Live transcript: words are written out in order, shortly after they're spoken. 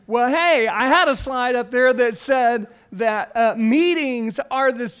Well, hey, I had a slide up there that said that meetings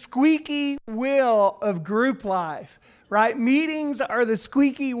are the squeaky wheel of group life, right? Meetings are the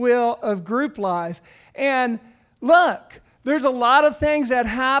squeaky wheel of group life. And look, there's a lot of things that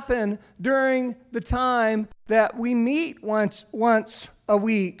happen during the time that we meet once a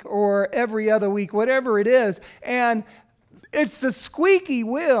week or every other week, whatever it is. And it's the squeaky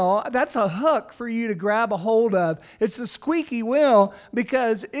wheel. That's a hook for you to grab a hold of. It's the squeaky wheel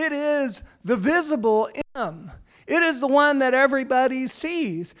because it is the visible M. It is the one that everybody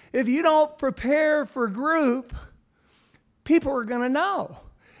sees. If you don't prepare for group, people are going to know.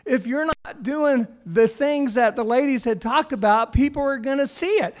 If you're not doing the things that the ladies had talked about, people are going to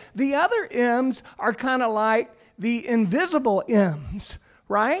see it. The other M's are kind of like the invisible M's,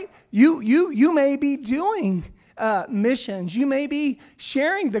 right? You may be doing missions. You may be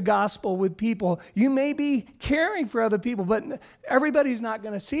sharing the gospel with people. You may be caring for other people, but everybody's not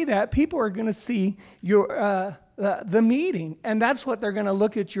going to see that. People are going to see your the meeting, and that's what they're going to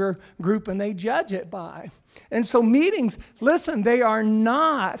look at your group and they judge it by. And so meetings, listen, they are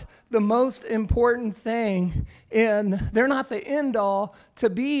not the most important thing they're not the end all to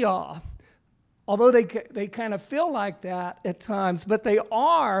be all. Although they kind of feel like that at times, but they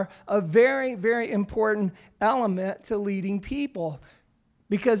are a very, very important element to leading people.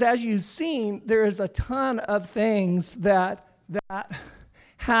 Because as you've seen, there is a ton of things that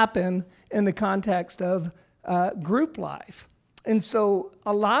happen in the context of group life. And so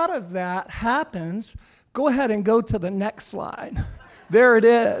a lot of that happens. Go ahead and go to the next slide. There it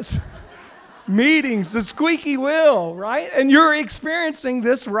is. Meetings, the squeaky wheel, right? And you're experiencing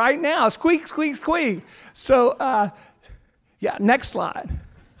this right now. Squeak, squeak, squeak. So, next slide.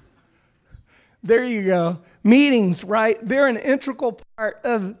 There you go. Meetings, right? They're an integral part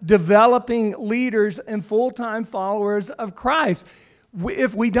of developing leaders and full-time followers of Christ.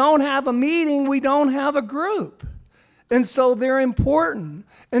 If we don't have a meeting, we don't have a group. And so they're important.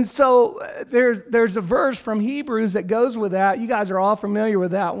 And so there's a verse from Hebrews that goes with that. You guys are all familiar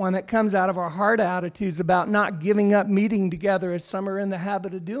with that one that comes out of our heart attitudes about not giving up meeting together as some are in the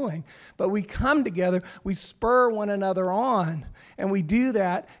habit of doing. But we come together, we spur one another on, and we do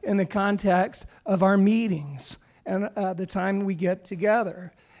that in the context of our meetings and the time we get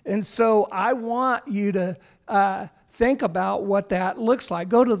together. And so I want you to think about what that looks like.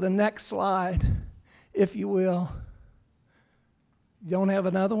 Go to the next slide, if you will. You don't have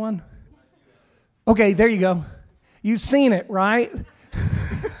another one? Okay, there you go. You've seen it, right?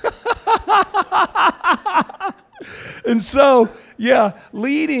 And so,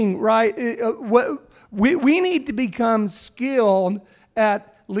 leading, right? We need to become skilled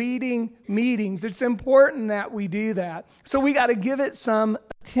at leading meetings. It's important that we do that. So we got to give it some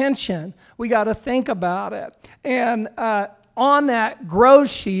attention. We got to think about it. And on that grow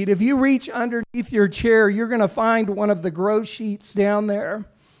sheet, if you reach underneath your chair, you're going to find one of the grow sheets down there.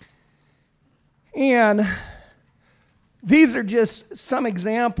 And these are just some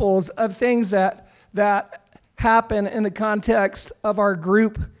examples of things that happen in the context of our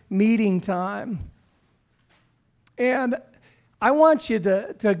group meeting time. And I want you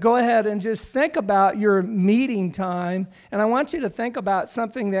to go ahead and just think about your meeting time, and I want you to think about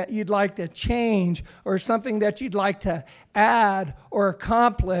something that you'd like to change or something that you'd like to add or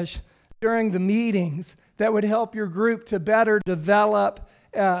accomplish during the meetings that would help your group to better develop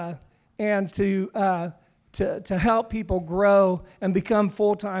and to help people grow and become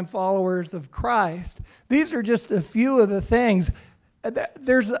full-time followers of Christ. These are just a few of the things.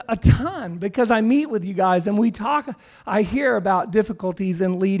 There's a ton because I meet with you guys and we talk. I hear about difficulties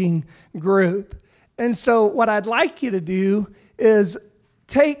in leading group. And so what I'd like you to do is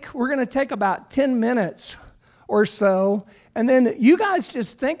we're going to take about 10 minutes or so, and then you guys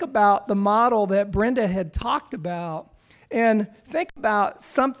just think about the model that Brenda had talked about and think about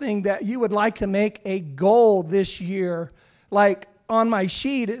something that you would like to make a goal this year. Like on my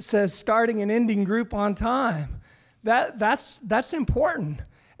sheet, it says starting and ending group on time. That's important,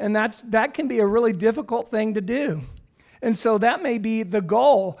 and that can be a really difficult thing to do. And so that may be the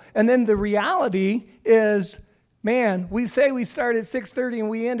goal. And then the reality is, man, we say we start at 6:30 and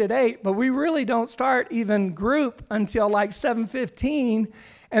we end at 8, but we really don't start even group until like 7:15,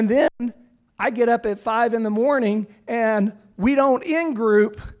 and then I get up at 5 in the morning, and we don't end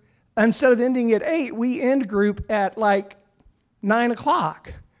group. Instead of ending at 8, we end group at like 9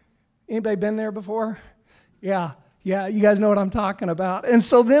 o'clock. Anybody been there before? Yeah, you guys know what I'm talking about. And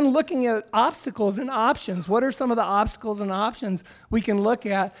so then looking at obstacles and options, what are some of the obstacles and options we can look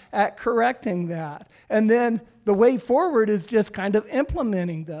at correcting that? And then the way forward is just kind of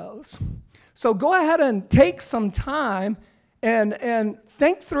implementing those. So go ahead and take some time and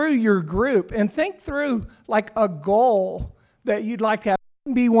think through your group and think through like a goal that you'd like to have. It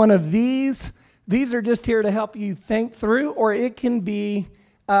can be one of these. These are just here to help you think through, or it can be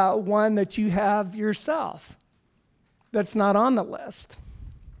one that you have yourself that's not on the list.